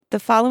The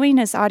following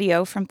is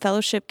audio from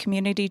Fellowship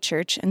Community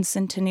Church in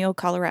Centennial,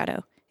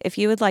 Colorado. If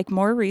you would like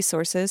more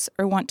resources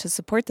or want to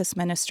support this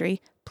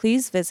ministry,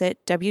 please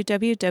visit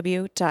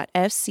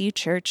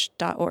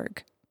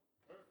www.fcchurch.org.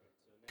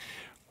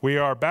 We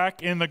are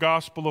back in the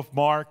Gospel of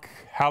Mark.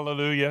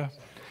 Hallelujah.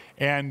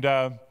 And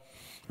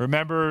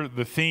remember,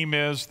 the theme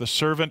is the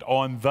servant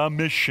on the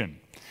mission.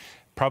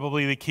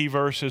 Probably the key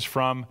verse is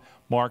from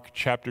Mark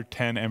chapter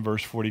 10 and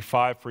verse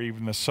 45. For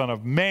even the Son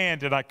of Man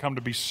did not come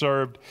to be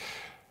served,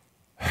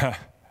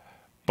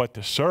 but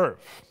to serve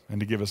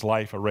and to give his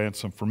life a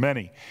ransom for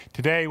many.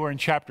 Today we're in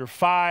chapter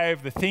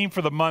 5. The theme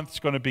for the month is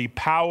going to be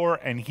power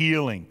and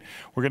healing.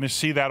 We're going to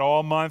see that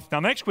all month.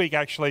 Now next week,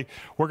 actually,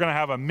 we're going to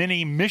have a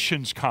mini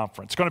missions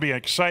conference. It's going to be an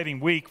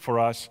exciting week for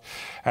us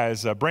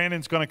as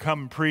Brandon's going to come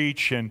and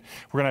preach, and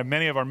we're going to have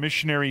many of our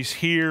missionaries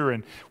here,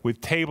 and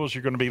with tables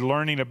you're going to be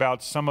learning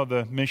about some of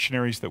the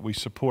missionaries that we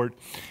support,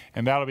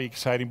 and that'll be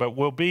exciting. But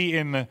we'll be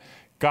in the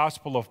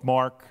Gospel of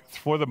Mark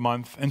for the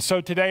month. And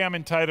so today I'm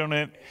entitling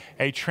it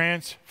A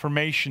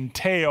Transformation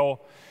Tale.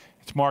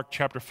 It's Mark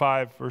chapter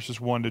 5, verses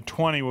 1 to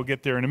 20. We'll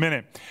get there in a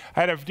minute.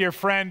 I had a dear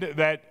friend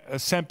that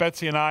sent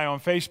Betsy and I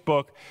on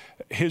Facebook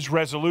his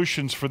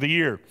resolutions for the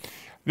year.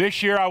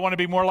 This year I want to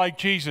be more like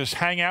Jesus,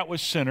 hang out with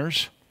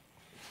sinners,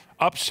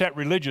 upset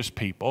religious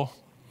people,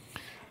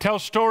 tell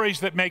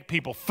stories that make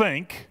people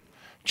think,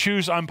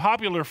 choose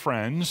unpopular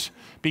friends,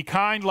 be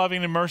kind,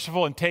 loving, and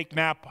merciful, and take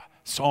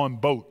naps on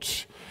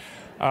boats.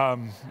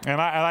 And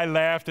I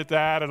laughed at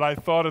that, and I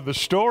thought of the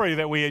story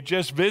that we had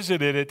just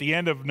visited at the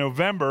end of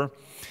November.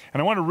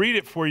 And I want to read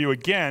it for you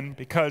again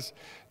because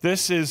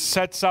this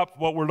sets up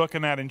what we're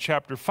looking at in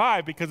chapter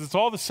 5, because it's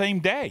all the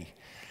same day.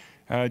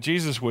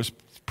 Jesus was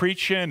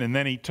preaching, and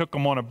then he took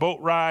them on a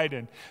boat ride,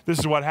 and this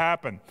is what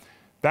happened.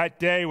 That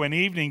day when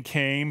evening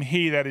came,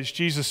 he, that is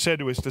Jesus, said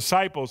to his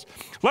disciples,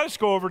 "Let us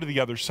go over to the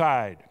other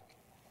side."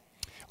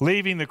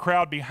 Leaving the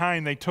crowd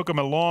behind, they took him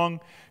along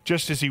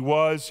just as he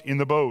was in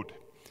the boat.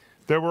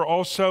 There were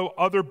also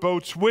other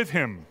boats with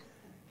him.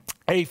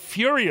 A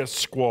furious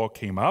squall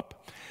came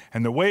up,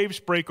 and the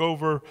waves break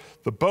over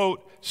the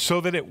boat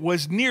so that it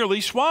was nearly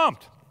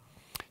swamped.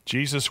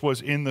 Jesus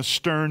was in the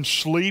stern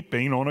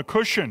sleeping on a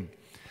cushion.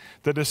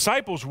 The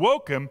disciples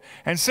woke him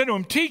and said to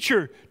him,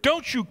 "Teacher,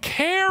 don't you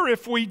care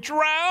if we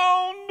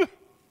drown?"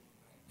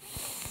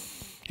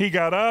 He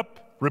got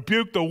up,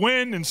 rebuked the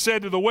wind, and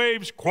said to the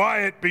waves,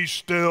 "Quiet, be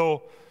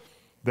still."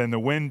 Then the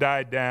wind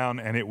died down,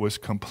 and it was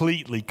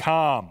completely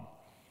calm.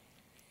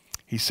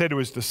 He said to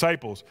his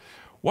disciples,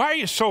 "Why are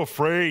you so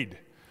afraid?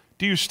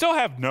 Do you still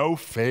have no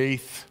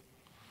faith?"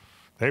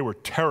 They were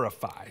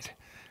terrified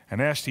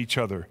and asked each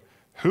other,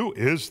 "Who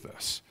is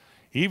this?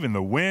 Even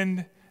the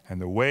wind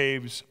and the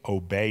waves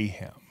obey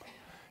him."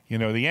 You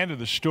know, the end of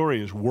the story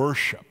is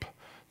worship.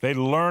 They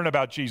learn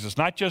about Jesus,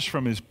 not just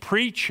from his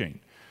preaching,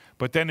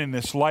 but then in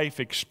this life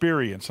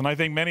experience. And I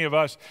think many of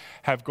us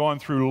have gone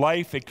through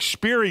life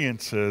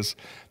experiences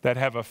that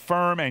have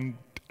affirmed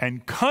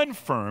and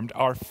confirmed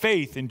our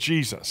faith in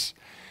Jesus.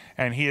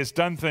 And he has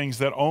done things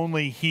that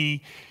only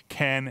he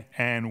can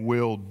and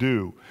will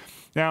do.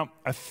 Now,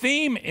 a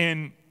theme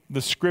in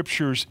the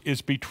scriptures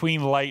is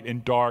between light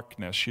and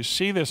darkness. You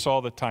see this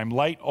all the time.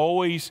 Light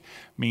always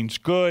means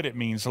good, it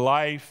means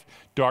life.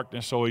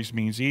 Darkness always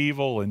means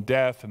evil and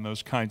death and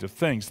those kinds of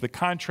things. The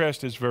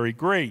contrast is very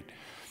great.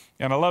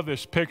 And I love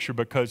this picture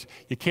because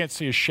you can't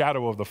see a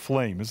shadow of the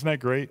flame. Isn't that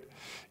great?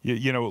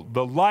 You know,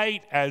 the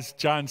light, as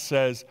John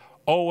says,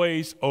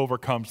 always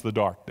overcomes the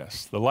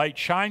darkness. The light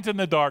shines in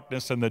the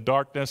darkness, and the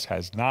darkness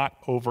has not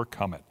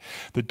overcome it.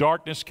 The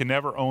darkness can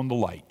never own the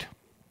light.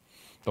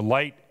 The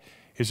light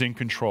is in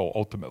control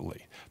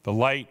ultimately. The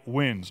light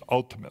wins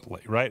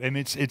ultimately, right? And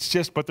it's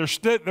just, but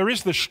there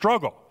is the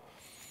struggle,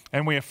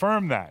 and we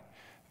affirm that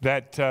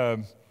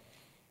there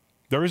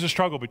is a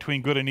struggle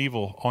between good and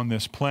evil on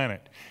this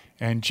planet,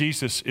 and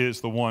Jesus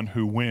is the one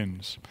who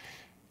wins.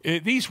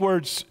 These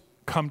words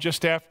come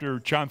just after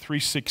John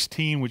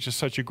 3:16, which is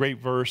such a great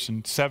verse,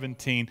 and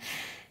 17.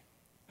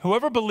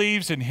 Whoever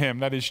believes in him,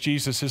 that is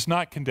Jesus, is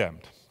not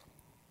condemned.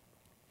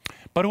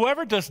 But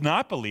whoever does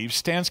not believe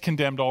stands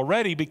condemned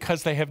already,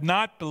 because they have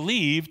not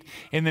believed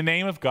in the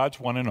name of God's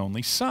one and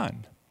only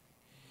Son.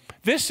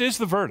 This is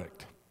the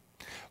verdict.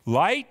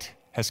 Light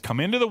has come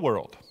into the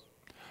world,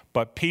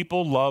 but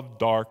people love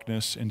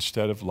darkness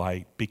instead of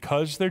light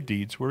because their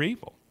deeds were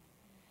evil.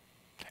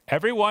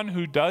 Everyone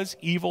who does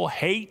evil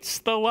hates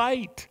the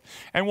light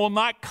and will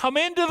not come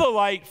into the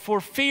light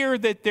for fear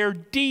that their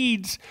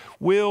deeds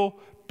will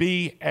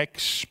be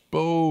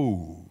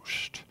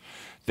exposed.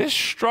 This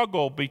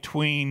struggle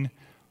between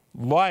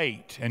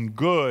light and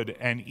good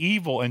and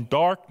evil and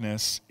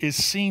darkness is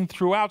seen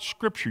throughout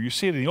Scripture. You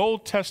see it in the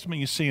Old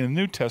Testament, you see it in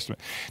the New Testament.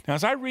 Now,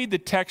 as I read the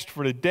text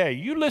for today,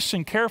 you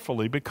listen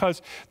carefully,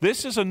 because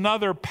this is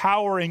another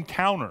power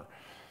encounter.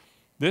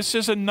 This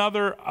is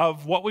another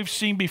of what we've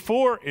seen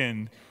before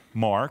in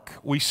Mark.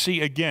 We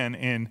see again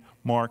in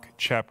Mark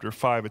chapter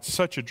 5. It's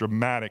such a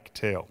dramatic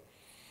tale.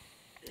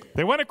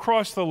 They went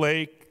across the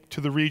lake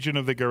to the region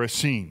of the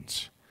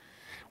Gerasenes.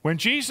 When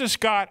Jesus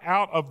got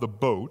out of the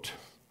boat,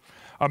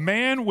 a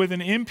man with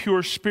an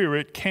impure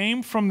spirit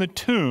came from the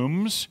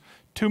tombs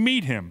to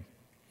meet him.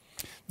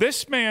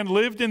 This man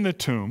lived in the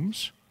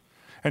tombs,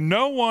 and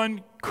no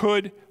one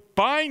could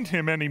bind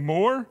him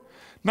anymore,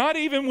 not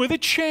even with a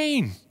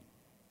chain.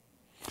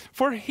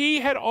 For he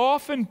had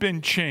often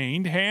been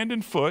chained hand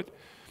and foot,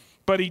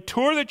 but he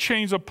tore the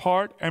chains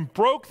apart and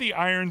broke the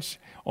irons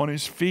on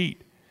his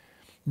feet.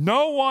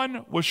 No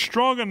one was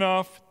strong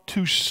enough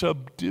to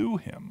subdue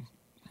him.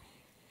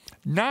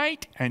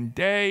 Night and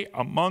day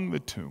among the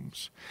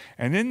tombs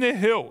and in the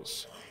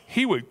hills,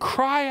 he would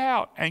cry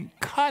out and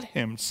cut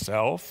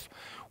himself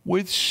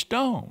with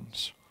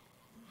stones.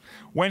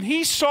 When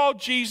he saw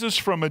Jesus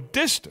from a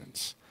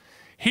distance,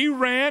 he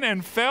ran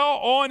and fell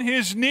on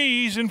his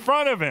knees in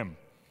front of him.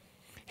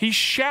 He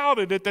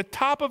shouted at the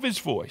top of his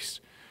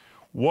voice,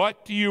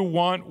 "What do you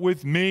want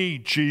with me,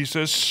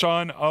 Jesus,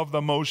 Son of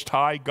the Most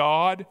High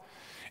God?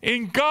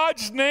 In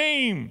God's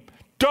name,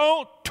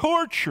 don't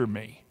torture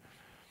me."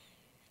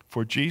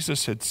 For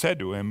Jesus had said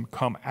to him,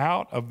 "Come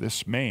out of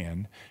this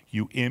man,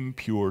 you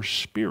impure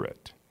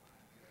spirit."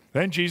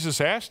 Then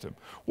Jesus asked him,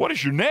 "What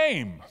is your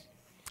name?"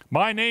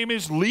 "My name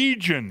is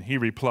Legion," he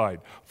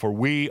replied, "for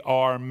we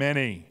are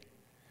many."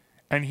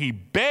 And he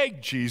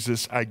begged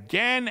Jesus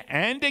again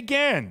and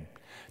again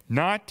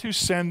not to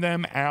send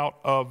them out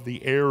of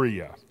the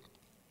area.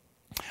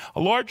 A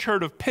large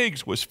herd of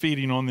pigs was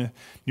feeding on the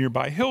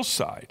nearby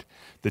hillside.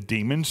 The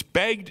demons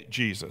begged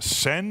Jesus,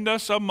 "Send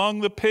us among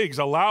the pigs.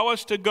 Allow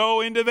us to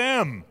go into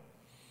them."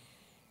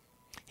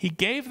 He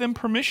gave them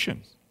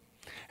permission,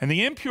 and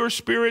the impure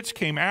spirits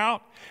came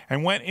out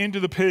and went into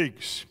the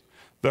pigs.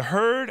 The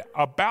herd,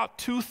 about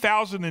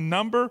 2,000 in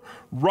number,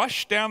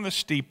 rushed down the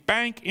steep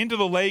bank into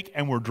the lake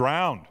and were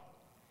drowned.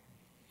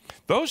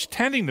 Those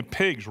tending the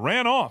pigs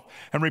ran off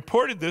and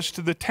reported this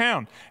to the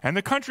town and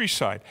the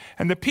countryside,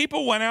 and the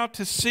people went out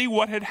to see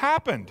what had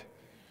happened.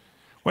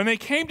 When they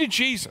came to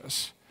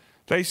Jesus,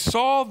 they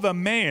saw the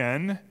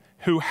man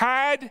who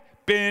had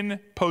been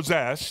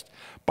possessed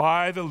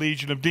by the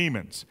legion of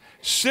demons,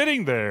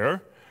 sitting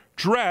there,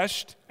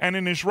 dressed and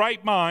in his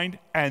right mind,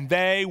 and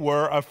they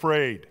were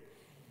afraid.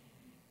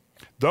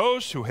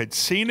 Those who had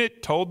seen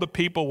it told the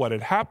people what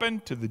had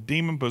happened to the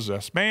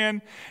demon-possessed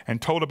man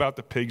and told about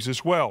the pigs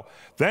as well.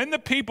 Then the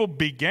people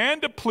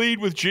began to plead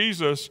with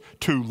Jesus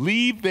to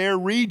leave their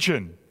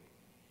region.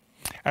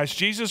 As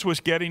Jesus was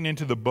getting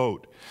into the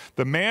boat,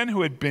 the man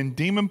who had been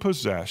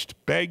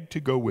demon-possessed begged to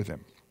go with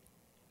him.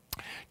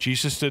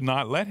 Jesus did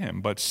not let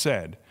him, but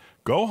said,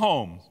 "Go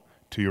home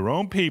to your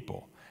own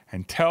people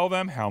and tell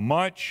them how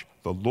much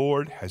the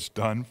Lord has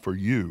done for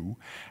you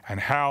and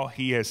how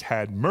he has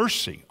had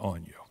mercy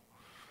on you."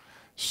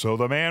 So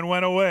the man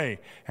went away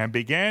and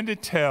began to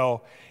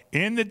tell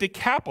in the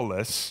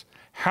Decapolis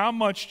how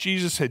much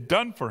Jesus had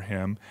done for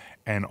him,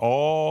 and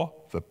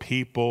all the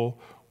people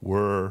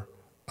were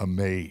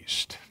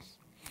amazed.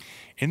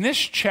 In this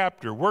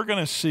chapter, we're going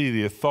to see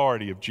the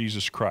authority of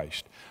Jesus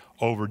Christ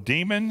over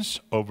demons,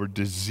 over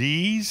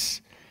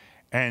disease,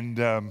 and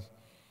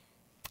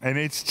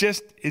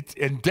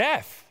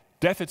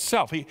death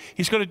itself.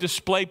 He's going to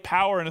display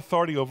power and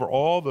authority over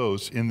all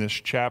those in this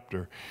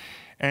chapter.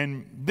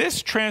 And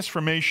this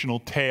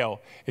transformational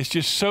tale is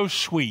just so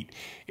sweet.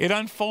 It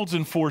unfolds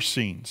in 4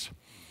 scenes.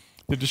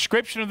 The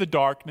description of the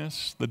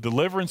darkness, the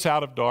deliverance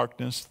out of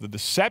darkness, the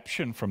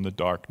deception from the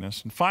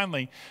darkness, and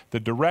finally,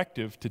 the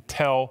directive to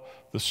tell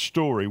the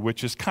story,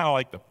 which is kind of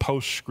like the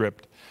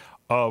postscript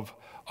of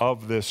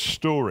this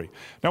story.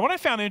 Now, what I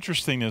found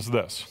interesting is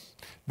this.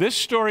 This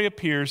story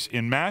appears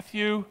in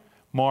Matthew,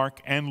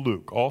 Mark, and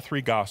Luke. All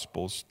 3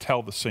 Gospels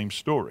tell the same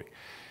story.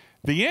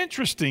 The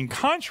interesting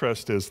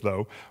contrast is,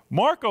 though,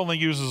 Mark only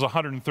uses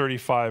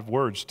 135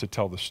 words to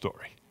tell the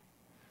story.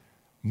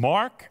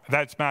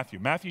 That's Matthew.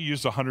 Matthew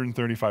uses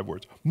 135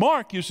 words.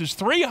 Mark uses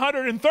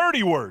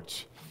 330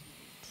 words.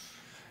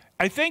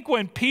 I think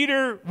when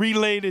Peter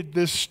related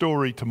this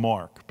story to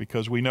Mark,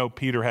 because we know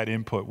Peter had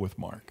input with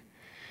Mark,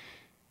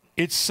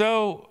 it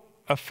so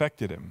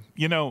affected him.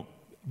 You know,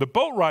 the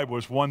boat ride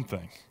was one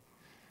thing,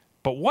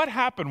 but what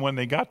happened when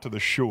they got to the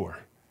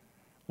shore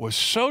was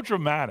so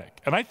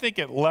dramatic, and I think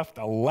it left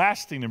a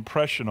lasting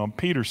impression on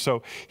Peter.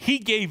 So he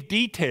gave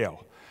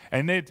detail,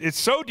 and it's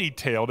so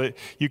detailed that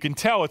you can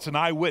tell it's an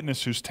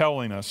eyewitness who's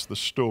telling us the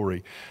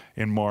story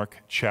in Mark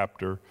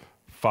chapter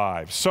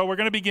 5. So we're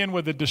going to begin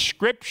with a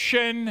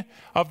description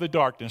of the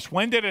darkness.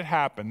 When did it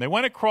happen? They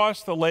went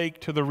across the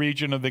lake to the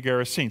region of the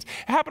Gerasenes.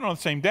 It happened on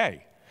the same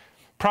day,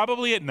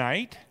 probably at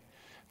night.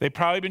 They'd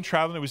probably been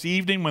traveling. It was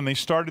evening when they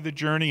started the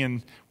journey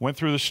and went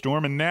through the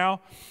storm. And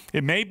now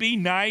it may be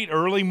night,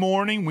 early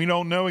morning. We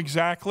don't know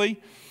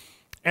exactly.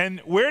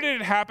 And where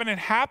did it happen? It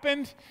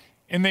happened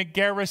in the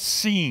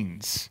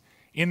Gerasenes,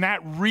 in that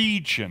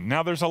region.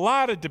 Now, there's a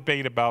lot of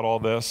debate about all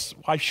this.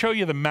 I show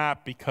you the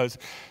map because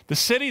the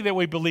city that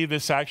we believe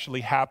this actually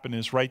happened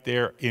is right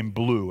there in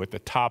blue at the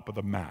top of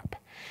the map.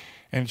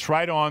 And it's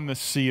right on the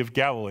Sea of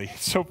Galilee.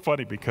 It's so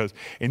funny because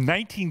in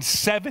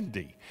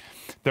 1970,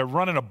 they're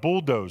running a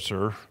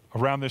bulldozer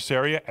around this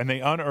area, and they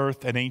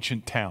unearthed an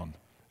ancient town.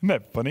 Isn't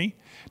that funny?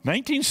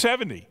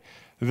 1970,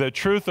 the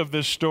truth of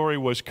this story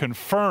was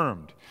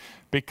confirmed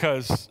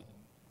because,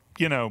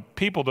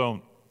 people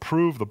don't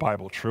prove the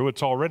Bible true.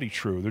 It's already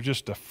true. They're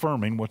just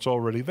affirming what's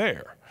already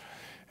there.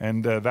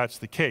 And that's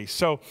the case.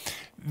 So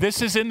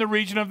this is in the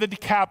region of the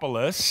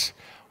Decapolis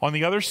on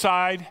the other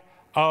side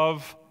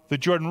of the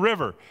Jordan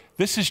River.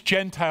 This is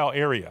Gentile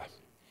area.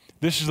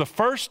 This is the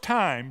first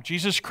time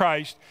Jesus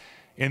Christ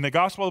in the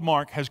Gospel of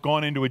Mark has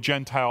gone into a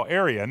Gentile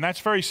area. And that's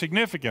very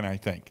significant, I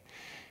think.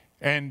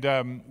 And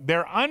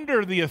they're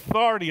under the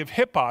authority of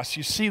Hippos.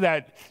 You see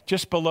that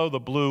just below the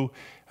blue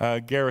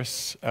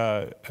Gerasa,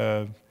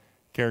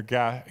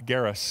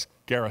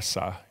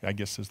 I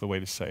guess is the way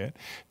to say it.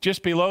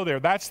 Just below there,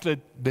 that's the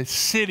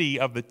city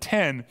of the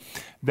 10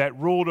 that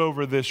ruled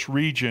over this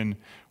region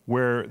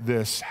where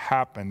this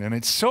happened. And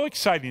it's so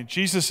exciting.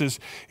 Jesus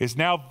is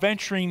now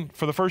venturing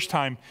for the first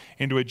time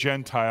into a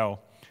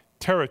Gentile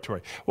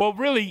territory. Well,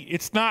 really,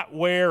 it's not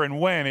where and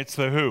when, it's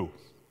the who,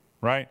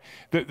 right?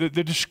 The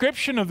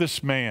description of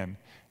this man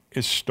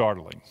is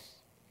startling.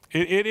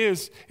 It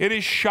is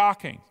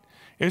shocking,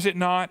 is it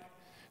not?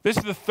 This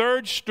is the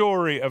third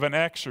story of an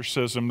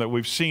exorcism that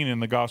we've seen in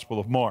the Gospel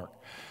of Mark.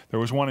 There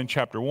was one in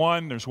chapter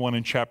 1, there's one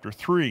in chapter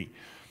 3.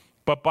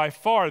 But by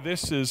far,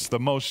 this is the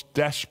most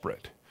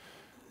desperate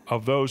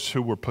of those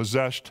who were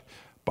possessed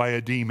by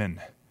a demon.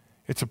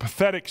 It's a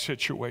pathetic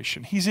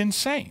situation. He's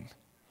insane.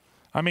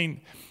 I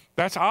mean,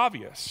 that's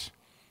obvious.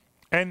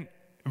 And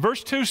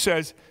verse 2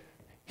 says,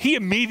 he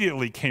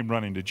immediately came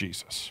running to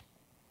Jesus.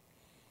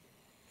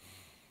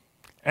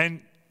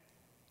 And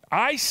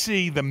I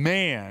see the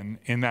man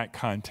in that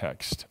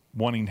context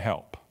wanting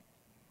help.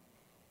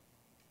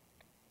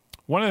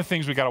 One of the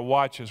things we got to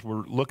watch as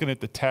we're looking at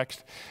the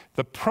text,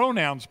 the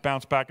pronouns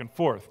bounce back and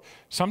forth.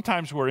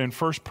 Sometimes we're in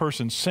first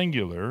person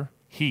singular,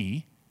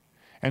 he,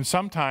 and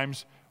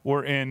sometimes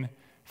we're in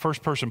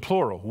first person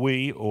plural,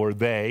 we or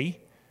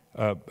they,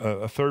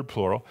 a third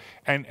plural.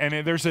 And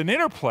there's an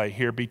interplay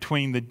here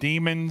between the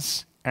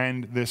demons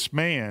and this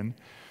man,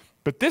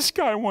 but this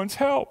guy wants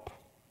help.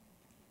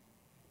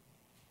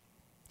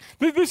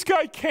 This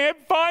guy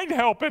can't find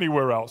help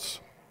anywhere else.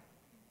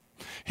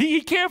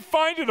 He can't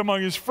find it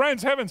among his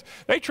friends. Heavens,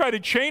 they try to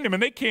chain him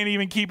and they can't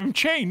even keep him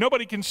chained.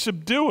 Nobody can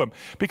subdue him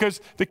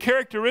because the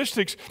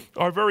characteristics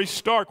are very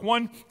stark.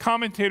 One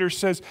commentator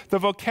says the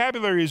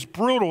vocabulary is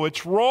brutal.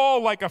 It's raw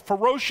like a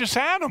ferocious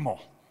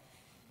animal.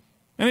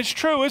 And it's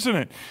true, isn't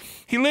it?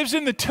 He lives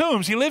in the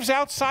tombs. He lives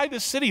outside the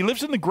city. He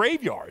lives in the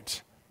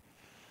graveyards.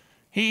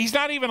 He's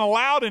not even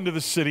allowed into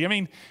the city. I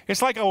mean,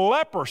 it's like a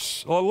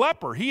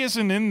leper. He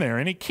isn't in there,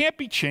 and he can't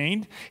be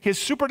chained.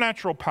 His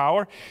supernatural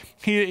power,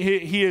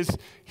 he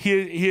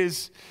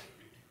is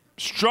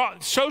strong,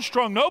 so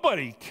strong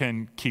nobody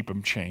can keep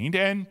him chained,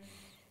 and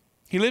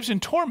he lives in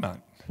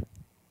torment.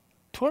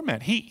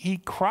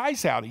 He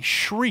cries out, he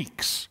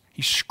shrieks,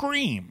 he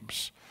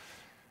screams,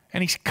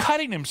 and he's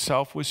cutting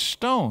himself with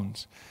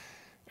stones.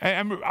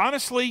 And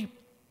honestly,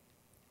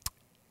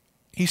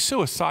 he's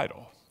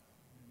suicidal.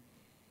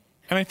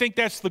 And I think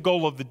that's the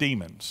goal of the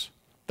demons.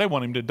 They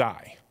want him to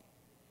die.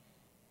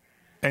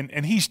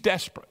 And he's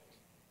desperate.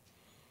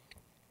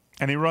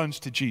 And he runs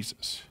to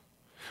Jesus.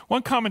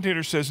 One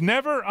commentator says,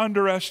 never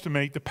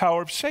underestimate the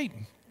power of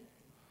Satan.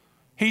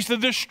 He's the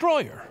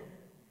destroyer.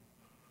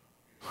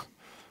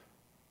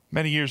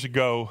 Many years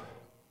ago,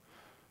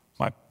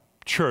 my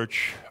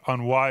church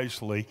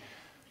unwisely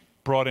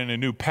brought in a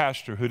new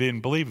pastor who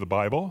didn't believe the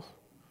Bible.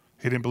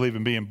 He didn't believe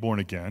in being born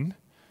again.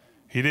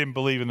 He didn't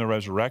believe in the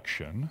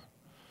resurrection.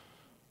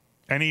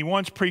 And he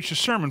once preached a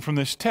sermon from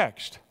this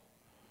text.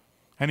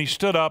 And he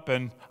stood up,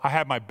 and I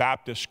had my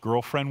Baptist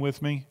girlfriend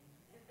with me.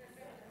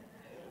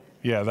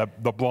 Yeah,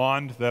 the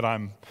blonde that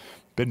I'm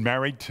been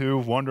married to,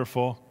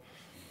 wonderful.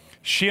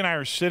 She and I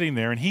are sitting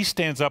there, and he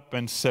stands up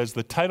and says,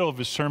 the title of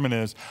his sermon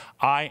is,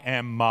 I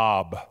Am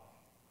Mob.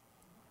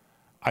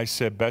 I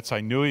said, Betts,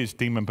 I knew he was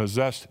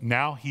demon-possessed.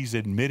 Now he's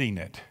admitting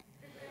it.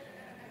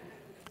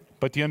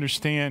 But do you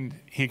understand,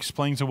 he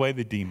explains away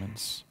the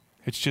demons.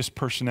 It's just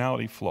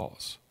personality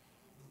flaws.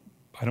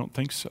 I don't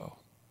think so.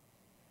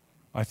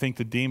 I think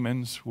the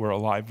demons were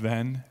alive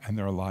then, and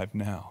they're alive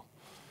now.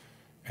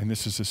 And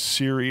this is a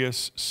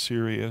serious,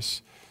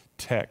 serious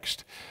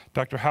text.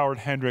 Dr. Howard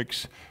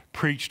Hendricks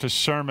preached a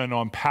sermon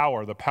on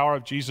power. The power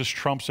of Jesus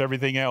trumps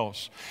everything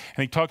else.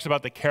 And he talks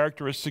about the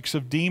characteristics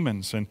of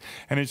demons. And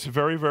it's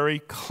very, very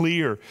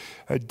clear.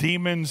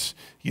 Demons,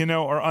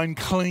 are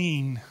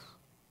unclean.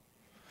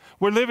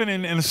 We're living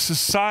in a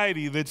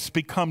society that's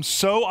become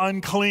so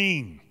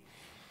unclean.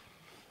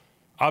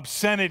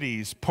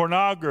 Obscenities,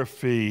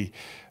 pornography,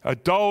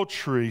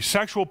 adultery,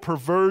 sexual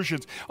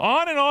perversions,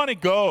 on and on it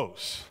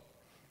goes.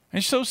 And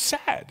it's so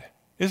sad,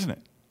 isn't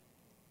it?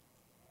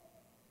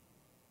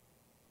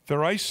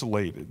 They're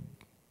isolated.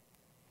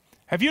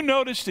 Have you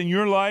noticed in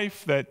your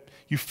life that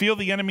you feel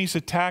the enemy's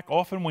attack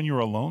often when you're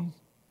alone?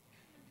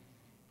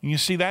 And you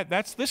see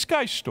that's this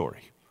guy's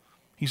story.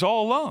 He's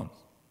all alone.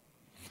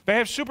 They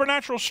have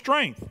supernatural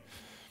strength.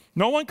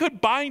 No one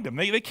could bind him.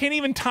 They can't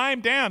even tie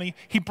him down.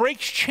 He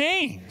breaks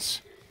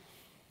chains.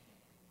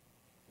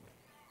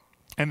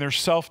 And there's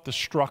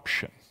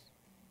self-destruction.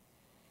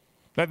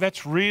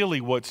 That's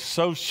really what's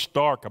so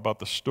stark about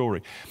the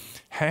story.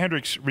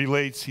 Hendricks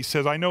relates, he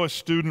says, I know a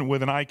student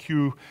with an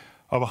IQ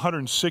of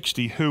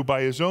 160 who,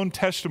 by his own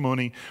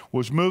testimony,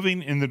 was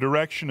moving in the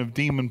direction of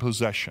demon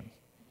possession.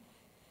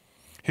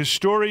 His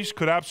stories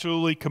could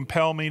absolutely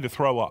compel me to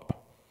throw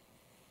up.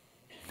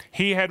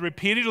 He had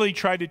repeatedly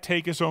tried to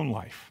take his own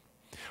life.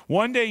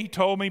 One day he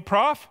told me,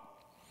 Prof,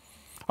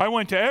 I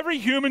went to every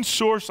human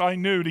source I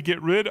knew to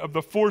get rid of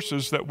the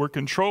forces that were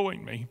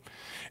controlling me.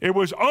 It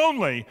was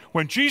only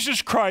when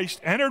Jesus Christ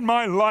entered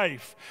my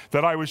life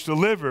that I was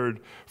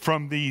delivered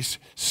from these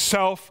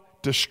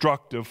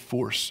self-destructive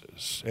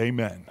forces.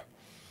 Amen.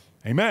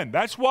 Amen.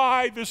 That's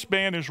why this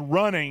man is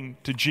running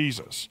to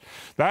Jesus.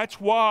 That's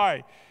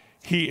why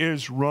he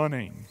is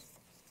running.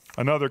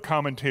 Another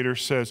commentator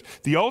says,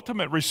 the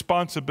ultimate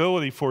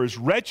responsibility for his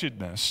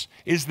wretchedness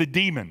is the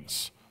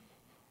demons.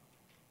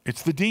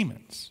 It's the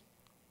demons.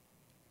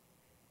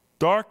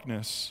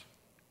 Darkness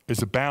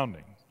is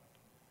abounding.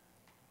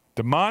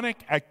 Demonic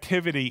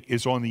activity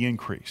is on the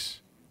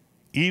increase,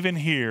 even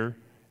here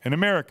in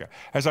America.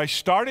 As I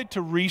started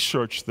to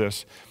research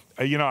this,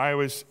 I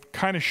was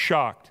kind of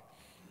shocked.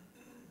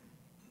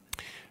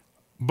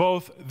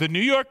 Both the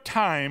New York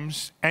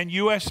Times and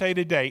USA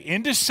Today,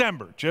 in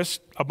December,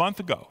 just a month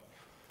ago,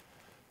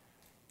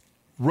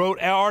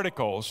 wrote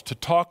articles to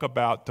talk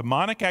about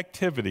demonic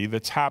activity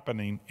that's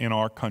happening in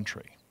our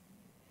country.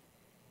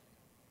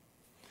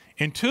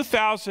 In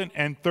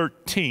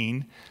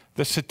 2013,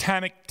 the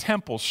Satanic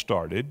Temple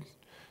started.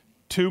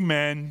 Two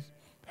men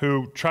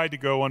who tried to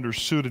go under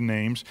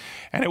pseudonyms,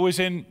 and it was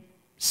in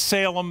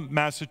Salem,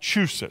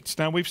 Massachusetts.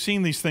 Now, we've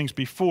seen these things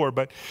before,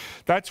 but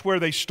that's where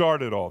they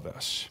started all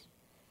this.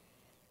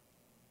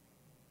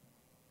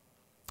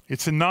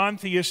 It's a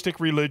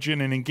non-theistic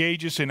religion and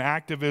engages in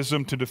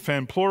activism to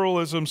defend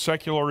pluralism,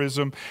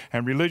 secularism,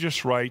 and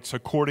religious rights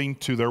according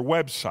to their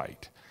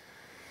website.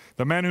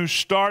 The men who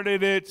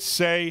started it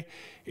say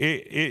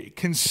it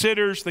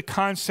considers the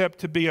concept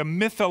to be a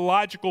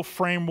mythological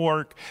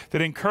framework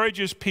that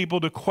encourages people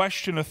to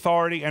question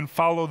authority and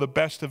follow the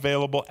best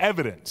available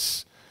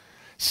evidence.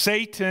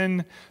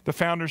 Satan, the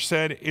founder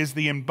said, is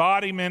the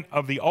embodiment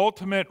of the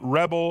ultimate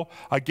rebel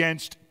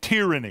against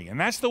tyranny. And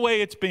that's the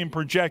way it's being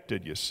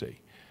projected, you see.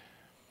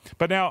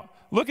 But now,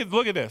 look at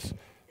this.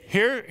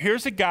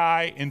 Here's a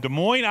guy in Des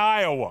Moines,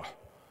 Iowa,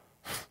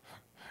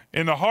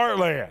 in the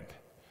heartland,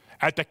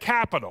 at the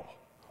Capitol,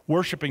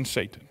 worshiping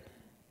Satan.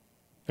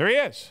 There he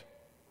is,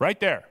 right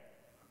there.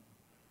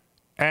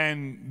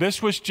 And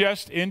this was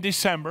just in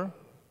December.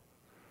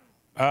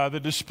 The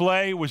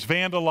display was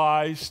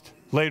vandalized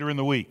later in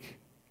the week.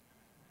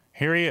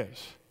 Here he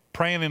is,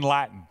 praying in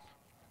Latin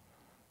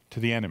to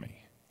the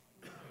enemy.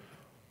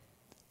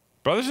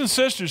 Brothers and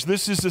sisters,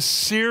 this is a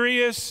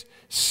serious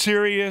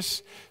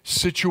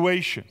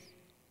situation.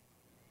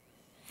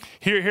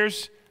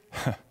 Here's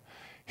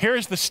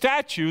the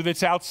statue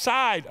that's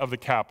outside of the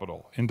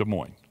Capitol in Des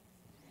Moines.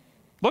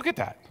 Look at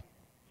that.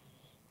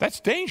 That's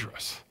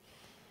dangerous.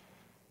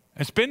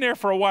 It's been there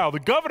for a while. The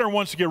governor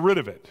wants to get rid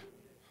of it,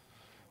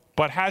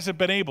 but hasn't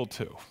been able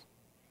to.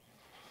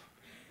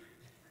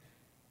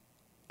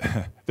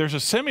 There's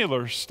a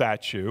similar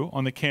statue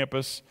on the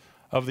campus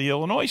of the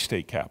Illinois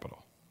State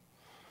Capitol.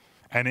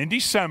 And in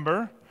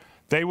December,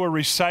 they were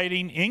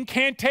reciting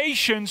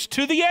incantations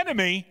to the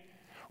enemy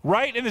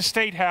right in the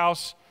State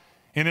House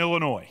in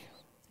Illinois.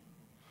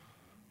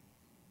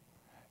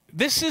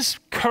 This is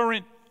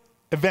current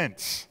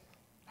events,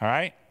 all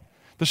right?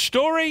 The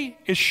story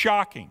is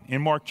shocking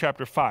in Mark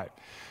chapter 5.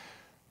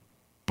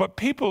 But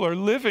people are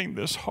living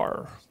this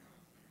horror.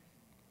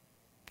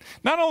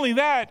 Not only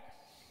that,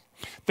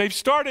 they've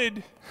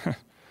started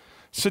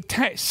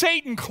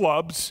Satan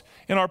clubs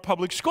in our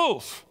public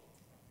schools.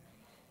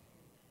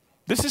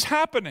 This is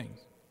happening.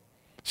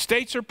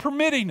 States are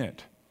permitting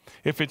it.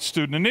 If it's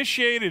student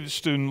initiated, it's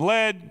student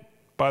led,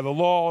 by the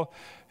law,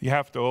 you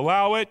have to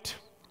allow it.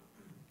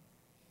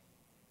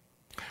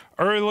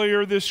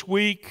 Earlier this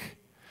week,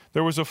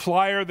 there was a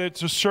flyer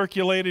that was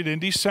circulated in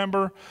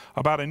December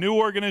about a new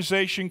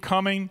organization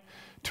coming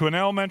to an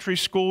elementary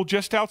school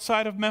just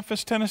outside of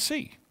Memphis,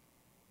 Tennessee.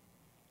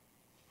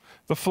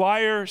 The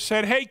flyer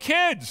said, hey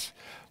kids,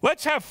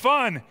 let's have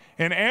fun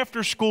in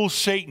after-school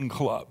Satan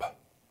club.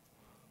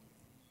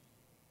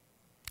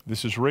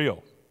 This is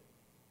real.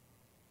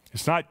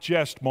 It's not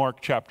just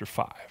Mark chapter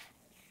 5.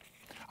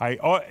 I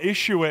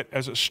issue it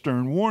as a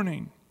stern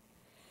warning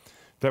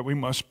that we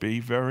must be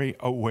very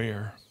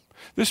aware.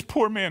 This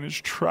poor man is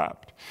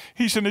trapped.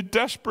 He's in a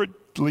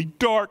desperately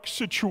dark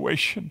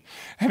situation,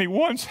 and he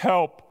wants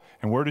help.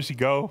 And where does he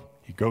go?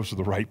 He goes to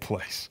the right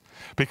place.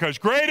 Because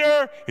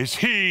greater is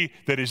he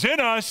that is in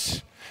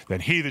us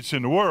than he that's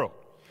in the world.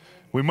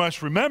 We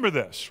must remember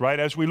this, right,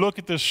 as we look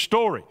at this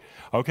story,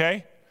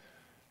 okay?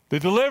 The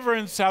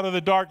deliverance out of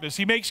the darkness,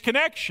 he makes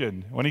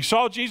connection. When he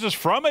saw Jesus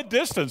from a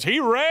distance, he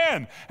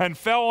ran and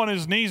fell on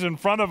his knees in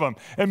front of him.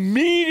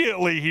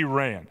 Immediately he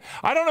ran.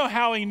 I don't know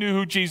how he knew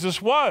who Jesus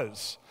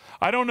was.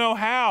 I don't know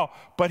how,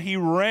 but he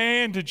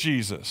ran to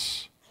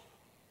Jesus.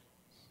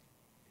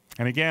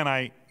 And again,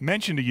 I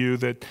mentioned to you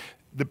that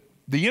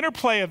the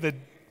interplay of the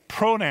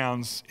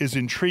pronouns is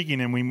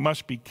intriguing, and we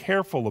must be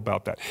careful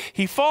about that.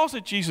 He falls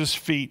at Jesus'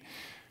 feet,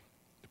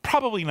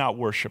 probably not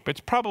worship.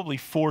 It's probably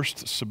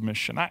forced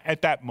submission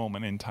at that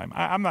moment in time.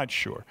 I'm not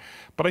sure.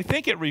 But I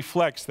think it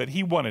reflects that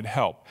he wanted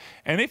help.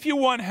 And if you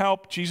want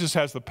help, Jesus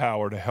has the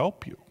power to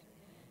help you.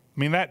 I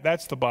mean,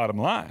 that's the bottom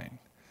line.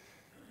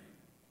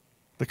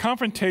 The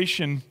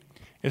confrontation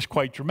is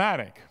quite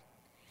dramatic.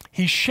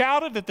 He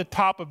shouted at the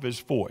top of his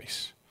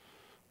voice.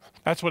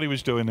 That's what he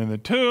was doing in the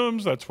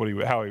tombs. That's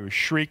how he was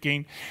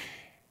shrieking.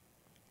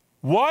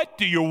 What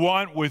do you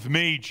want with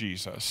me,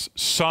 Jesus,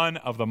 Son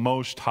of the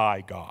Most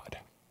High God?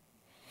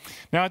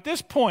 Now, at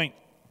this point,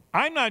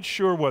 I'm not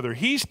sure whether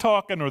he's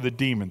talking or the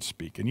demons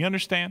speaking. You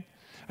understand?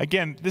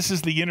 Again, this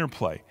is the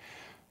interplay.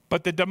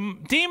 But the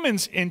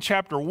demons in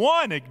chapter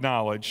 1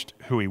 acknowledged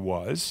who he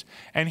was.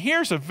 And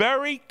here's a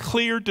very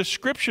clear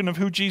description of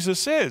who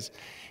Jesus is.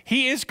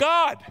 He is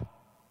God.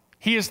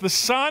 He is the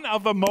Son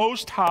of the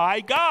Most High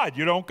God.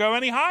 You don't go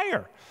any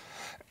higher.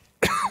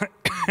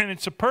 And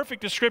it's a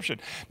perfect description.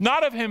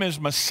 Not of him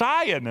as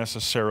Messiah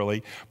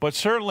necessarily, but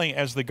certainly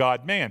as the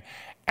God-man.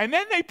 And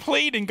then they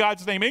plead in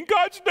God's name,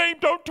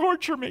 don't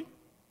torture me.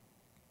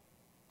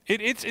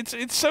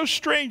 It's so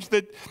strange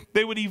that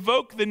they would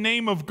evoke the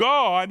name of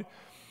God,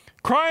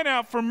 crying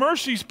out for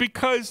mercies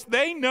because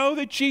they know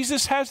that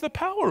Jesus has the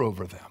power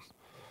over them.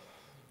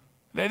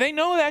 They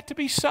know that to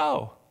be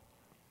so.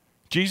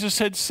 Jesus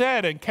had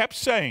said and kept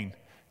saying,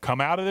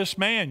 come out of this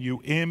man, you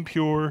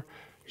impure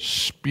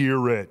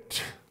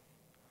spirit.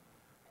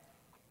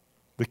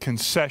 The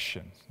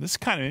concession. This is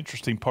kind of an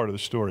interesting part of the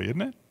story,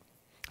 isn't it?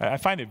 I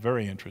find it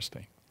very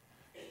interesting.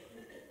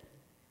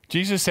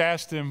 Jesus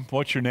asked him,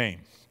 what's your name?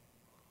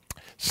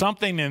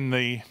 Something in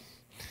the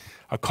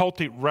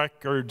occultic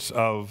records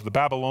of the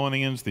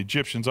Babylonians, the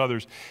Egyptians,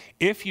 others,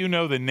 if you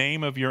know the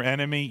name of your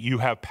enemy, you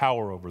have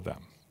power over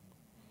them.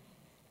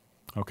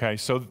 Okay,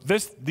 so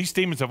these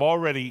demons have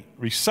already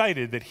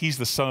recited that he's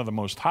the Son of the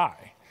Most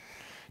High.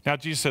 Now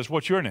Jesus says,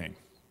 what's your name?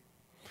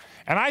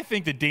 And I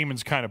think the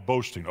demon's kind of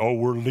boasting, oh,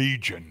 we're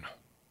legion.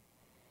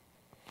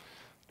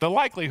 The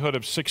likelihood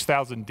of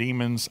 6,000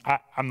 demons,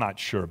 I'm not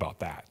sure about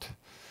that.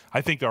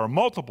 I think there are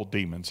multiple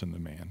demons in the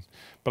man,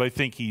 but I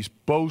think he's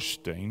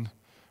boasting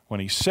when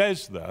he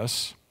says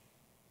this,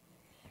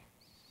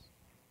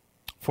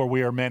 for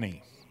we are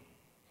many.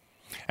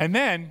 And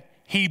then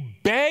he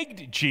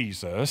begged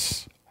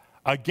Jesus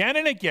again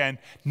and again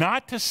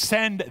not to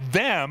send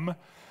them,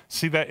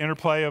 see that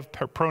interplay of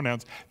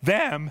pronouns,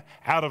 them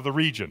out of the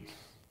region.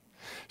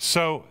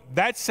 So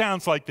that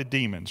sounds like the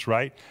demons,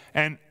 right?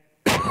 And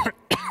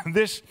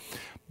this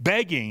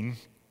begging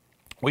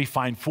we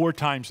find 4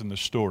 times in the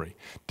story.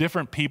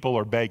 Different people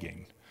are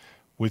begging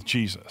with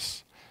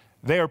Jesus.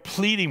 They are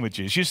pleading with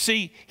Jesus. You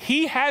see,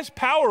 he has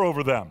power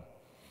over them.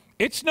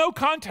 It's no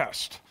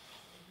contest.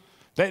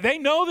 They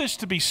know this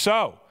to be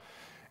so.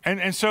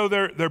 And so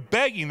they're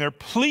begging, they're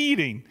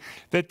pleading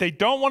that they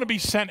don't want to be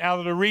sent out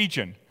of the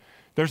region.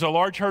 There's a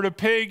large herd of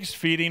pigs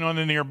feeding on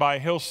the nearby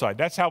hillside.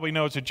 That's how we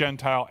know it's a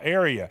Gentile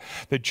area.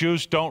 The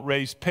Jews don't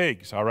raise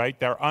pigs, all right?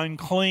 They're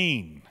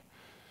unclean,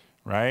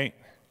 right?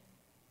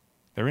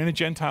 They're in a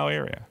Gentile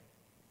area.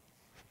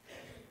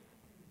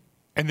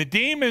 And the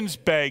demons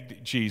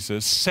begged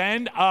Jesus,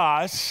 send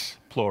us,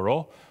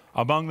 plural,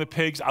 among the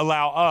pigs,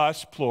 allow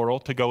us, plural,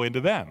 to go into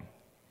them.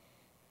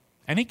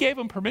 And he gave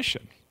them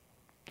permission.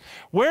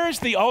 Where is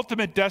the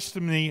ultimate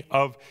destiny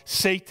of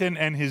Satan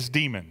and his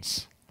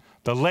demons?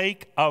 The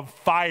lake of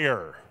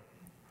fire,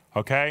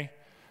 okay?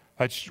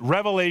 That's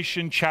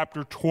Revelation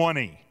chapter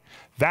 20.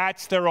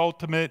 That's their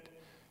ultimate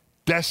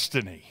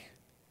destiny.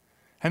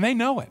 And they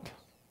know it.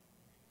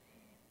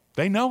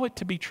 They know it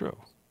to be true.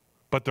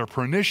 But they're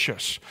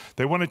pernicious.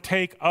 They want to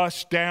take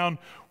us down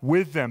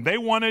with them. They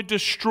want to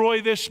destroy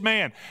this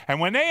man.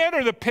 And when they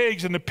enter the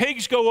pigs and the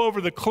pigs go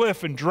over the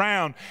cliff and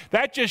drown,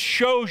 that just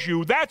shows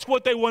you that's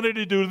what they wanted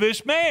to do to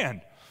this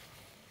man.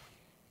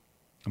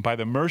 And by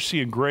the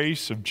mercy and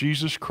grace of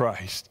Jesus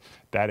Christ,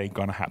 that ain't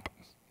going to happen.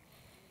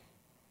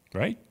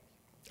 Right?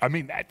 I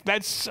mean,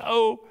 that's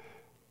so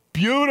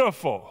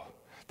beautiful.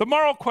 The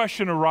moral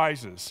question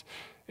arises.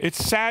 It's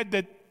sad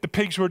that the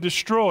pigs were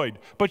destroyed,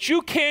 but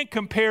you can't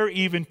compare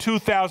even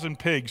 2,000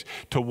 pigs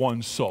to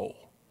one soul.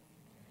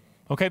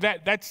 Okay,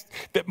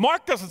 that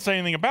Mark doesn't say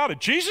anything about it.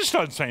 Jesus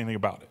doesn't say anything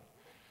about it.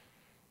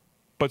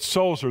 But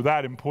souls are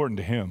that important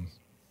to him.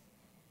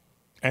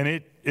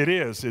 And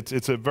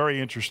it's a very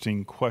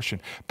interesting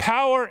question.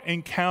 Power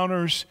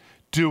encounters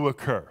do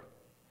occur,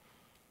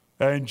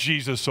 and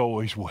Jesus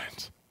always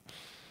wins.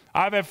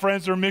 I've had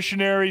friends that are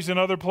missionaries in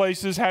other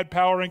places, had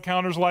power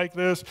encounters like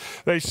this.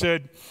 They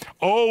said,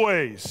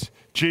 always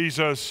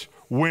Jesus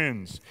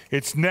wins.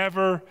 It's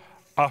never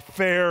a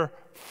fair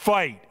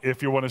fight,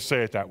 if you want to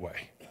say it that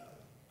way.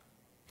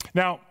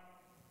 Now,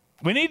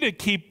 we need to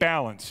keep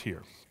balance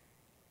here,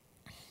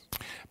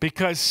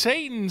 because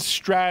Satan's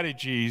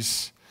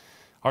strategies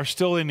are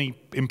still in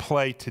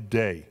play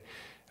today.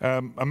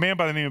 A man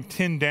by the name of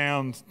Tim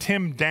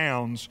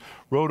Downs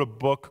wrote a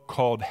book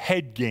called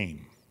Head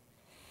Game.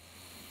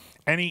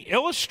 And he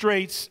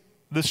illustrates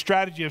the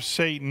strategy of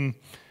Satan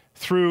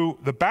through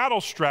the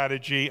battle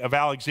strategy of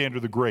Alexander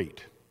the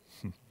Great.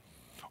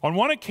 On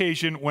one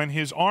occasion, when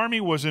his army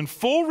was in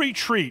full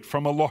retreat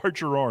from a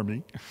larger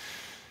army,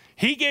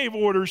 he gave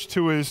orders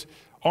to his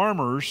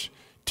armorers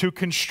to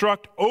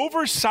construct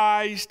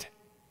oversized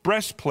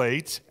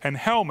breastplates and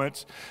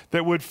helmets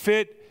that would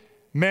fit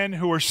men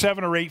who were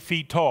 7 or 8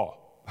 feet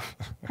tall.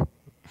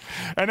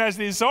 And as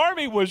this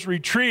army was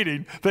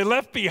retreating, they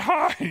left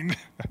behind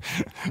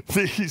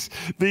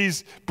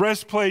these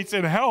breastplates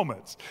and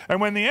helmets.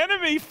 And when the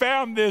enemy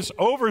found this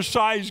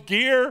oversized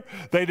gear,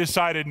 they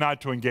decided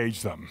not to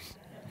engage them.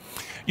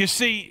 You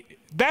see,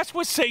 that's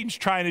what Satan's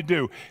trying to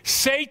do.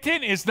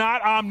 Satan is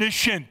not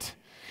omniscient.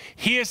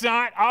 He is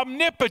not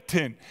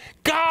omnipotent.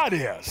 God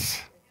is.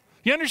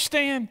 You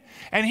understand?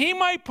 And he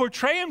might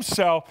portray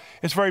himself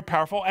as very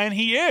powerful, and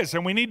he is,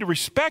 and we need to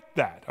respect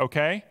that,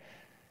 okay?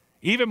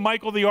 Even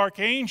Michael the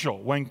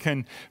archangel,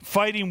 when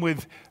fighting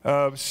with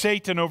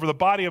Satan over the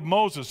body of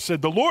Moses,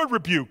 said, "The Lord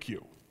rebuke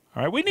you."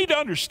 All right, we need to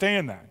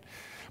understand that.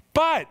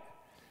 But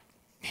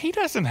he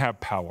doesn't have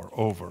power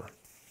over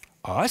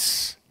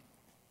us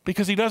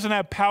because he doesn't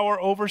have power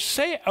over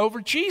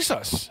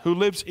Jesus who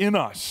lives in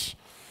us.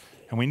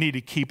 And we need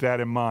to keep that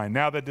in mind.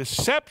 Now, the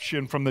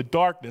deception from the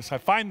darkness, I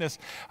find this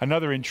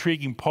another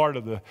intriguing part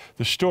of the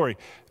story.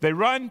 They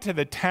run to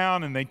the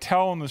town and they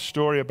tell them the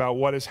story about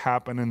what has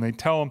happened, and they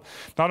tell them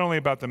not only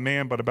about the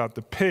man, but about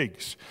the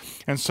pigs.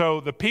 And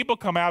so the people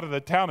come out of the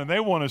town and they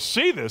want to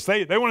see this.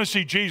 They want to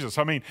see Jesus.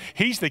 I mean,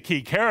 he's the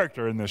key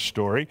character in this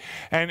story.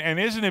 And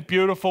isn't it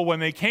beautiful? When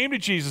they came to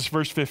Jesus,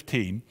 verse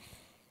 15,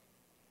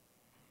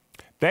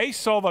 they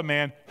saw the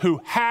man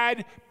who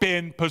had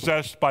been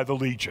possessed by the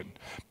legion,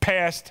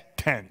 past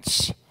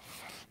tense,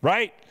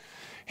 right?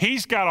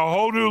 He's got a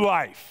whole new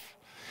life.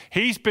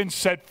 He's been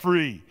set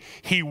free.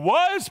 He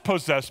was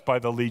possessed by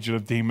the legion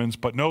of demons,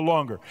 but no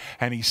longer.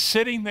 And he's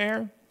sitting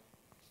there.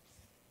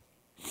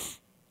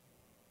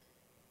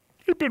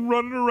 He'd been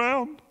running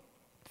around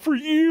for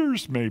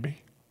years,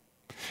 maybe.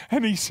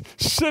 And he's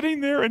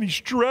sitting there and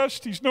he's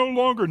dressed. He's no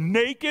longer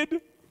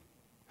naked.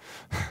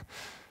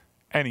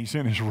 And he's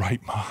in his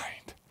right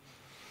mind.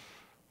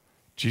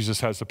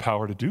 Jesus has the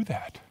power to do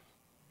that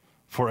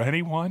for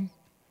anyone,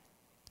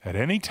 at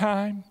any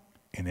time,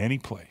 in any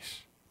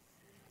place.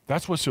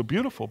 That's what's so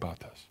beautiful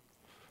about this.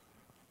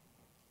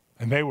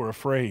 And they were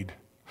afraid.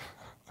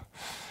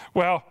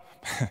 Well,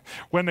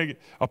 when the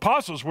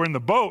apostles were in the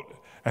boat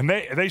and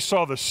they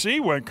saw the sea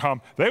wind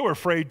come, they were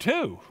afraid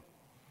too.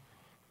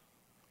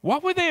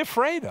 What were they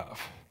afraid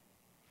of?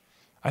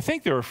 I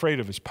think they were afraid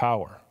of his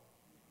power.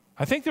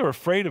 I think they were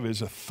afraid of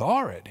his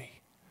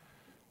authority.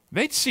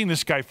 They'd seen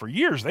this guy for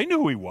years. They knew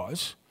who he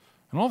was.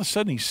 And all of a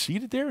sudden he's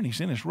seated there and he's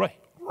in his right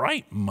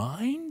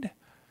mind.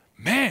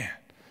 Man,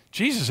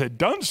 Jesus had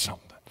done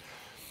something.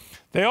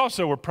 They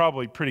also were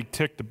probably pretty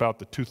ticked about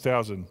the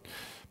 2,000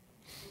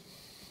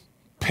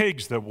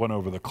 pigs that went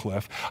over the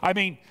cliff. I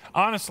mean,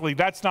 honestly,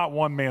 that's not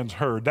one man's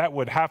herd. That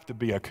would have to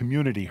be a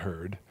community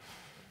herd.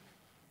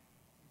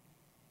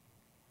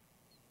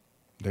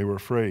 They were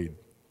afraid.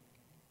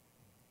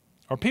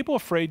 Are people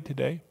afraid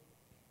today?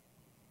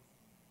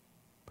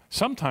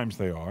 Sometimes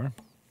they are.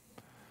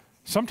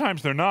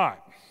 Sometimes they're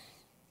not.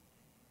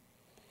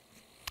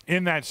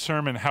 In that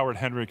sermon, Howard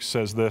Hendricks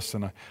says this,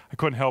 and I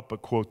couldn't help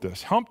but quote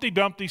this. Humpty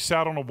Dumpty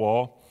sat on a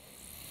wall.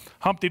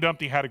 Humpty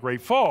Dumpty had a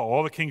great fall.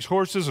 All the king's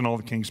horses and all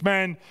the king's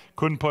men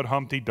couldn't put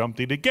Humpty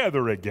Dumpty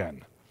together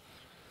again.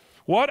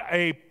 What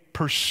a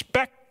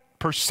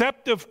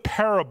perceptive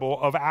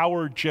parable of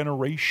our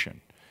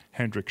generation,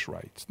 Hendricks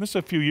writes. And this is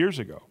a few years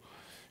ago.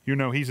 You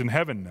know, he's in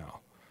heaven now.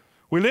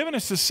 We live in a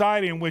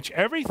society in which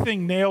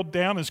everything nailed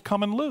down is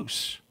coming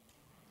loose.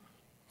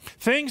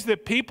 Things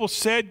that people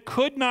said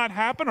could not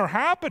happen are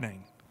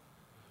happening.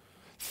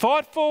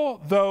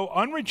 Thoughtful, though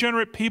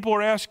unregenerate people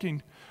are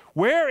asking,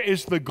 where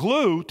is the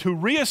glue to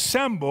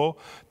reassemble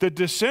the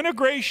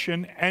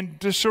disintegration and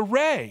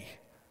disarray?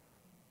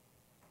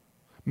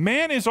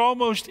 Man is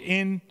almost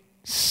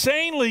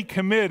insanely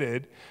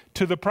committed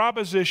to the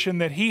proposition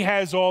that he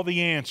has all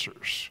the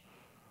answers.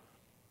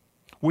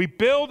 We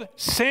build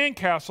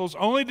sandcastles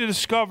only to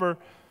discover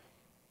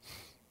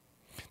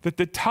that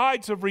the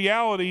tides of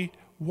reality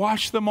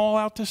wash them all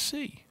out to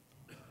sea.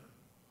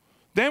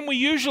 Then we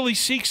usually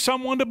seek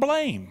someone to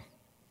blame.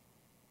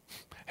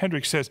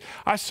 Hendricks says,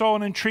 I saw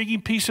an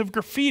intriguing piece of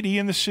graffiti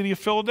in the city of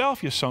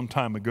Philadelphia some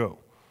time ago.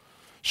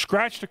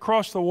 Scratched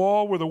across the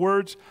wall were the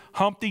words,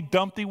 Humpty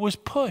Dumpty was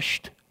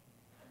pushed.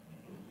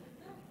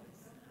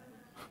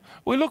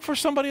 We look for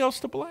somebody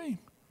else to blame.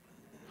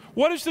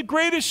 What is the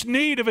greatest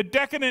need of a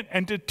decadent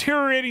and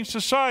deteriorating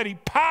society?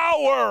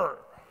 Power.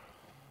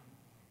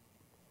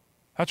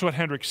 That's what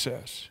Hendricks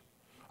says.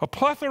 A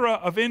plethora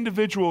of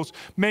individuals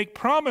make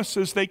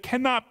promises they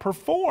cannot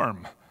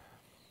perform.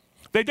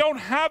 They don't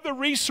have the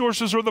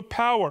resources or the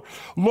power.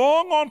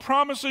 Long on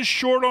promises,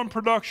 short on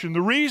production.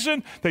 The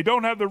reason? They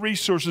don't have the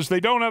resources. They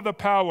don't have the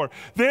power.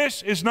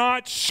 This is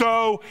not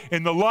so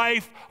in the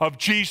life of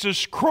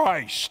Jesus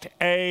Christ.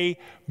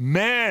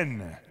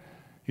 Amen.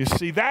 You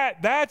see,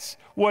 that's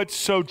what's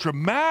so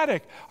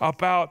dramatic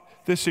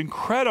about this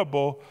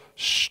incredible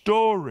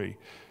story.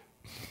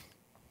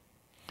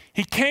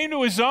 He came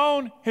to his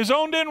own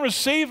didn't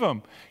receive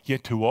him.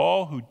 Yet to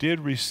all who did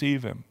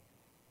receive him,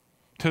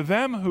 to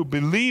them who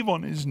believe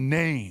on his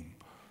name,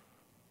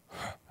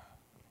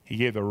 he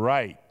gave the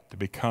right to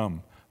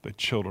become the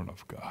children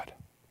of God.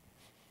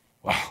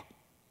 Wow.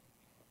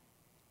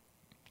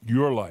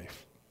 Your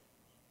life,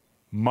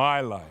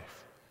 my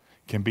life,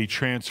 can be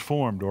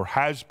transformed or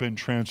has been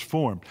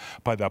transformed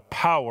by the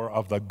power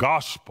of the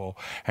gospel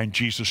and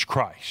Jesus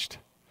Christ.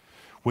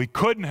 We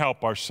couldn't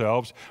help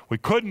ourselves. We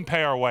couldn't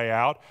pay our way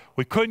out.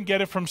 We couldn't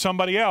get it from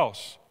somebody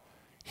else.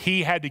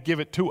 He had to give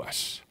it to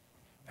us,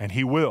 and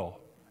he will,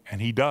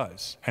 and he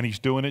does, and he's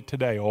doing it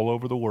today all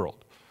over the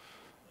world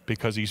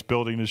because he's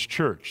building his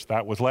church.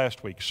 That was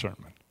last week's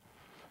sermon,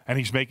 and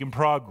he's making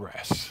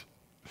progress.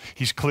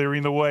 He's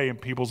clearing the way in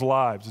people's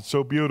lives. It's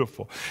so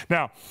beautiful.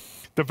 Now,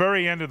 the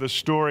very end of the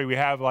story, we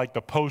have like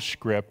the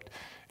postscript,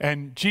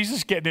 and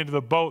Jesus getting into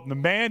the boat, and the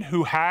man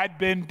who had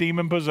been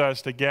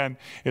demon-possessed, again,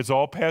 it's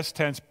all past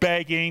tense,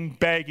 begging,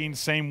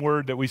 same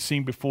word that we've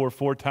seen before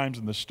 4 times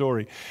in the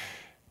story,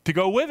 to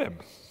go with him.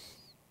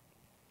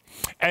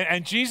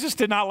 And Jesus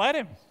did not let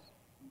him,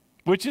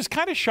 which is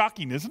kind of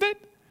shocking, isn't it?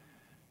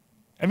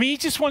 I mean, he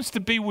just wants to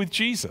be with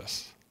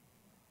Jesus.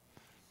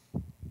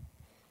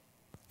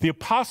 The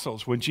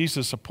apostles, when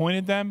Jesus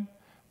appointed them,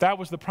 that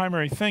was the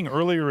primary thing.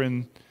 Earlier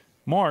in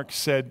Mark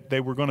said they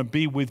were going to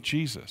be with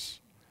Jesus.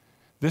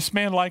 This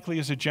man likely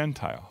is a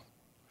Gentile.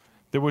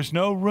 There was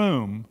no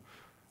room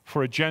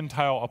for a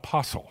Gentile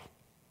apostle.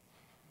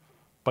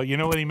 But you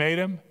know what he made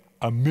him?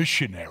 A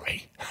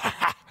missionary.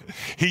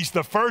 He's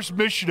the first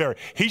missionary.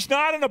 He's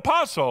not an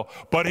apostle,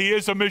 but he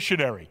is a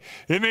missionary.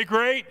 Isn't it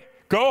great?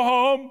 Go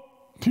home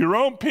to your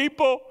own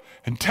people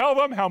and tell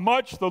them how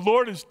much the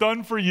Lord has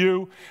done for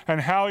you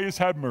and how he has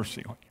had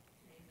mercy on you.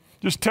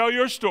 Just tell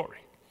your story.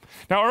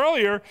 Now,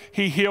 earlier,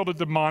 he healed a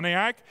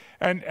demoniac,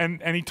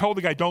 and he told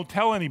the guy, don't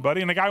tell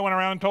anybody, and the guy went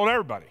around and told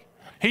everybody.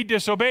 He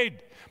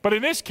disobeyed. But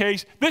in this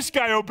case, this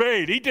guy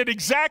obeyed. He did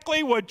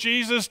exactly what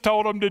Jesus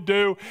told him to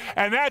do,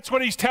 and that's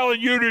what he's telling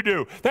you to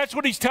do. That's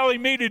what he's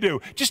telling me to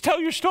do. Just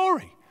tell your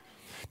story.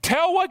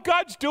 Tell what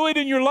God's doing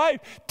in your life.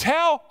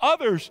 Tell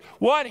others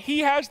what he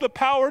has the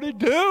power to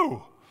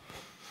do.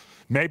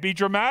 May be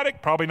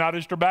dramatic, probably not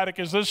as dramatic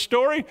as this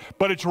story,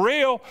 but it's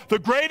real. The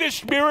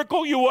greatest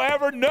miracle you will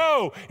ever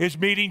know is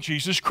meeting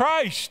Jesus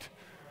Christ.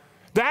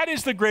 That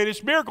is the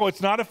greatest miracle.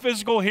 It's not a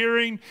physical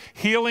healing.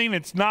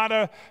 It's not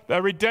a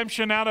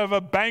redemption out of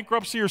a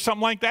bankruptcy or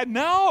something like that.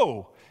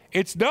 No,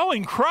 it's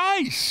knowing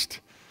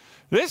Christ.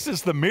 This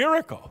is the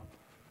miracle.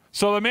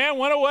 So the man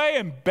went away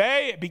and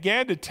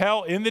began to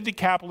tell in the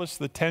Decapolis,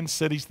 the 10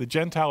 cities, the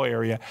Gentile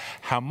area,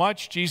 how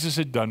much Jesus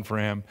had done for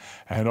him,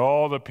 and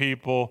all the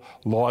people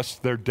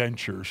lost their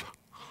dentures.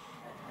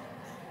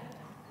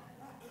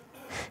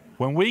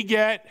 When we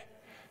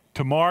get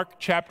to Mark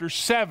chapter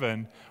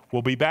 7,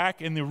 we'll be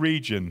back in the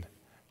region.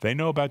 They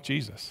know about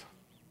Jesus.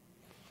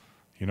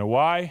 You know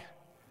why?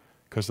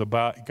 Because the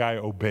guy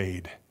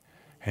obeyed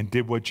and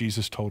did what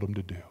Jesus told him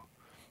to do.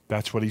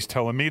 That's what he's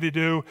telling me to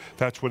do.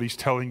 That's what he's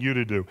telling you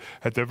to do.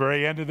 At the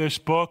very end of this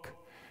book,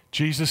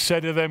 Jesus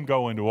said to them,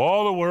 go into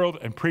all the world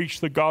and preach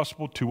the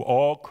gospel to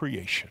all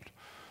creation.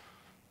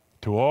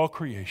 To all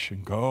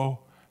creation. Go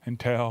and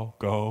tell,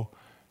 go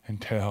and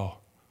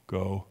tell,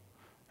 go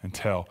and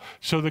tell.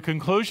 So the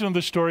conclusion of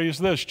the story is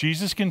this: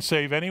 Jesus can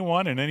save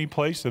anyone in any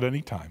place at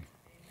any time.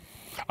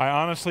 I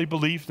honestly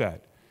believe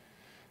that.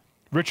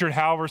 Richard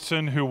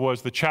Halverson, who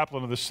was the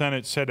chaplain of the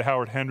Senate, said to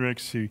Howard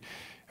Hendricks,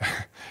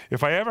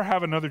 if I ever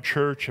have another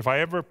church, if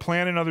I ever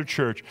plan another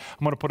church,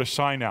 I'm going to put a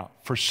sign out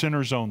for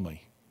sinners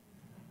only.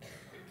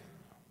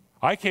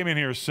 I came in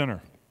here a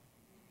sinner,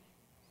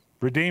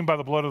 redeemed by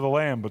the blood of the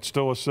Lamb, but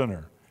still a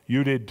sinner.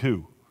 You did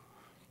too.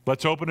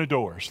 Let's open the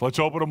doors. Let's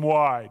open them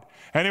wide.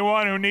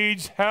 Anyone who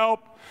needs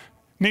help,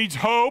 needs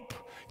hope,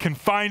 can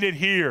find it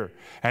here.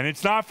 And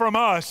it's not from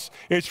us,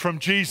 it's from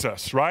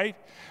Jesus, right?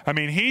 I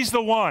mean, he's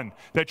the one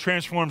that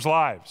transforms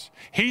lives.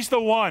 He's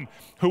the one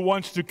who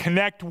wants to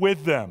connect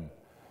with them.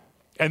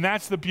 And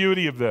that's the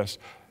beauty of this.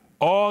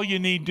 All you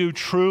need to do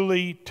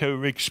truly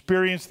to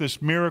experience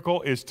this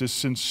miracle is to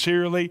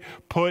sincerely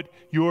put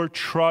your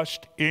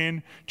trust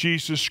in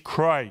Jesus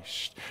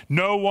Christ.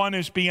 No one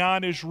is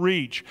beyond his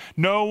reach.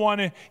 No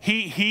one,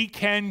 he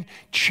can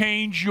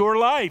change your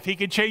life. He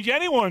can change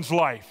anyone's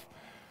life.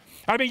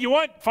 I mean, you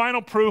want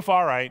final proof?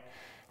 All right.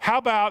 How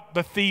about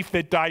the thief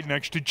that died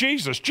next to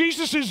Jesus?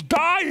 Jesus is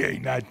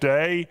dying that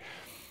day.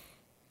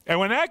 And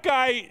when that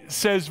guy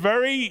says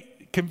very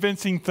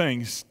convincing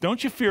things,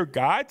 don't you fear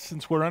God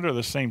since we're under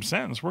the same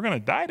sentence? We're going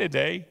to die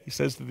today, he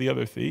says to the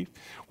other thief.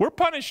 We're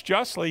punished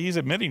justly, he's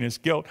admitting his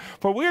guilt,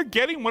 for we're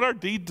getting what our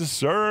deeds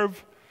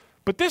deserve.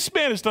 But this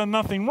man has done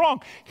nothing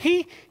wrong.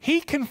 He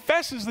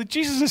confesses that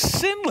Jesus is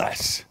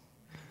sinless.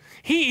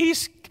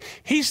 He's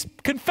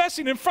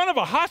confessing in front of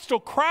a hostile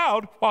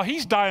crowd while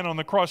he's dying on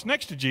the cross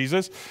next to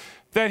Jesus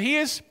that he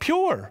is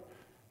pure.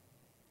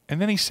 And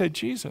then he said,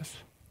 Jesus,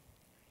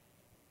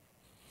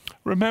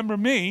 remember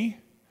me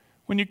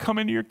when you come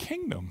into your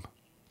kingdom.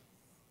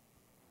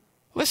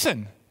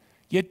 Listen,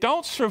 you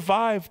don't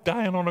survive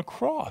dying on a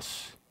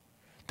cross.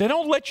 They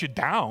don't let you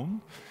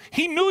down.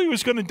 He knew he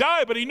was going to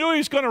die, but he knew he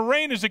was going to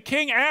reign as a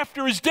king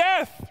after his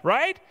death,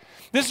 right?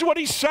 This is what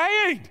he's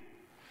saying.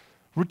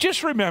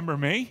 Just remember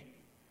me.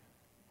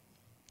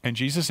 And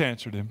Jesus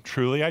answered him,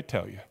 truly I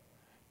tell you,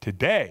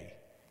 today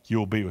you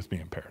will be with me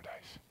in paradise.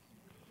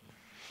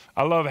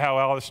 I love how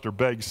Alistair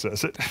Begg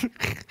says it.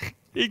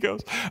 He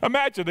goes,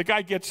 imagine the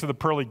guy gets to the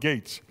pearly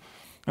gates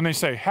and they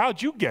say,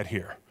 how'd you get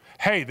here?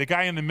 Hey, the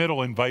guy in the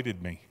middle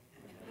invited me.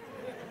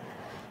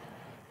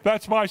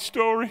 That's my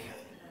story.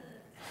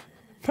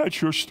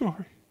 That's your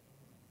story.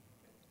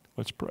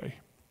 Let's pray.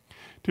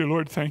 Dear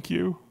Lord, thank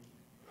you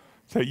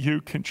that you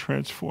can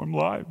transform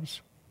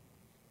lives.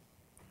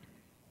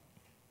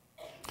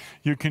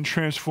 You can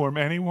transform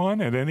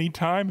anyone at any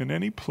time, in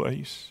any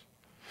place.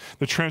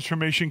 The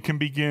transformation can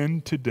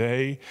begin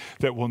today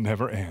that will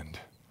never end.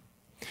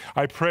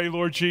 I pray,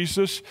 Lord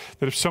Jesus,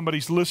 that if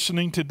somebody's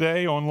listening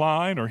today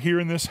online or here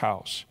in this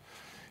house,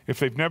 if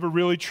they've never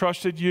really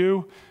trusted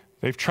you,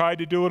 they've tried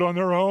to do it on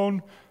their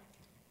own,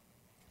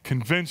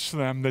 convince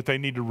them that they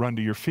need to run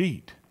to your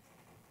feet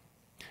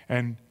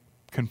and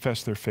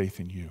confess their faith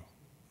in you.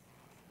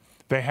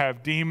 They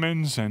have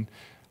demons and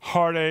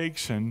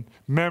heartaches and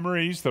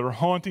memories that are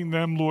haunting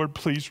them. Lord,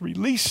 please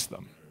release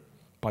them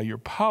by your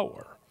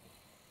power.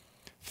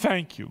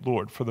 Thank you,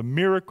 Lord, for the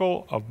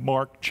miracle of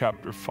Mark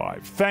chapter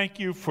 5. Thank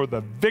you for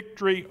the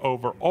victory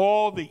over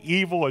all the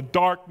evil and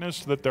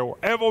darkness that there will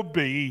ever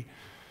be.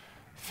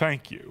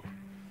 Thank you.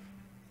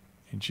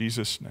 In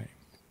Jesus' name,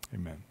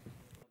 amen.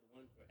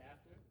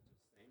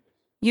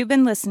 You've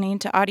been listening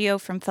to audio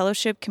from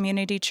Fellowship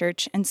Community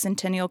Church in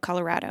Centennial,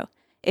 Colorado.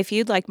 If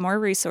you'd like more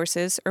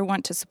resources or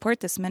want to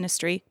support this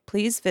ministry,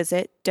 please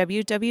visit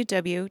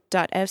www.fcchurch.org.